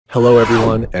Hello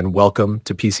everyone and welcome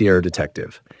to PC Error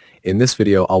Detective. In this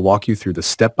video, I'll walk you through the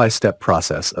step-by-step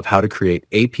process of how to create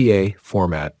APA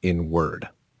format in Word.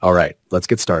 Alright, let's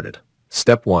get started.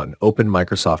 Step 1. Open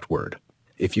Microsoft Word.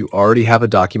 If you already have a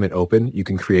document open, you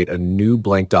can create a new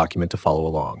blank document to follow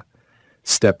along.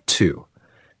 Step 2.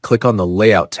 Click on the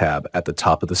Layout tab at the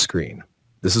top of the screen.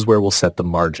 This is where we'll set the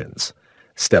margins.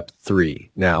 Step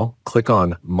 3. Now, click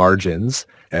on Margins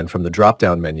and from the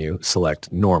drop-down menu,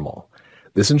 select Normal.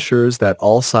 This ensures that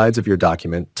all sides of your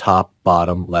document, top,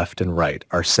 bottom, left, and right,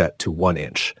 are set to 1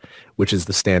 inch, which is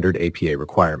the standard APA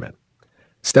requirement.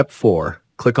 Step 4.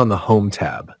 Click on the Home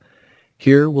tab.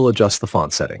 Here we'll adjust the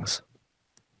font settings.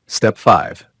 Step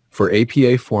 5. For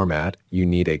APA format, you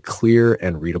need a clear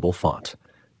and readable font.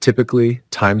 Typically,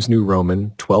 Times New Roman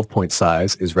 12-point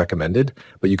size is recommended,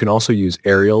 but you can also use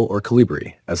Arial or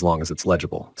Calibri as long as it's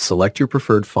legible. Select your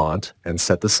preferred font and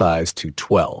set the size to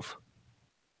 12.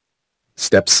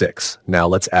 Step 6. Now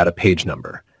let's add a page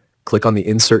number. Click on the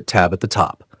Insert tab at the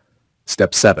top.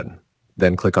 Step 7.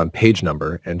 Then click on Page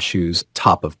Number and choose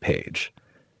Top of Page.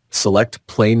 Select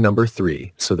plain number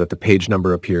 3 so that the page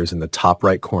number appears in the top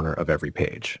right corner of every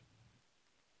page.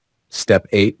 Step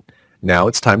 8. Now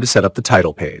it's time to set up the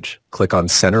title page. Click on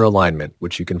Center Alignment,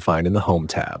 which you can find in the Home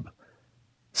tab.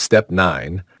 Step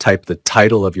 9. Type the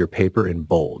title of your paper in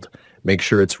bold. Make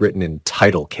sure it's written in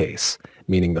title case,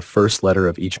 meaning the first letter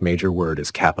of each major word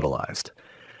is capitalized.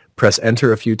 Press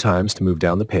Enter a few times to move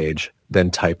down the page,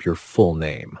 then type your full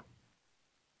name.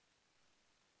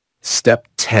 Step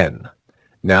 10.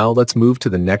 Now let's move to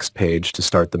the next page to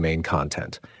start the main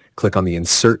content. Click on the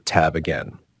Insert tab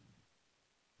again.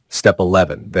 Step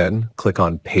 11. Then click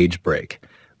on Page Break.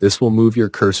 This will move your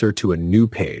cursor to a new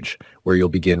page where you'll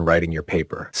begin writing your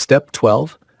paper. Step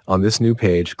 12. On this new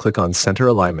page, click on Center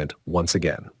Alignment once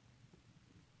again.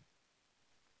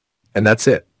 And that's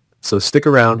it. So stick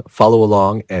around, follow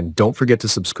along, and don't forget to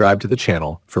subscribe to the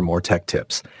channel for more tech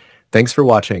tips. Thanks for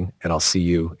watching, and I'll see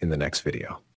you in the next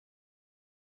video.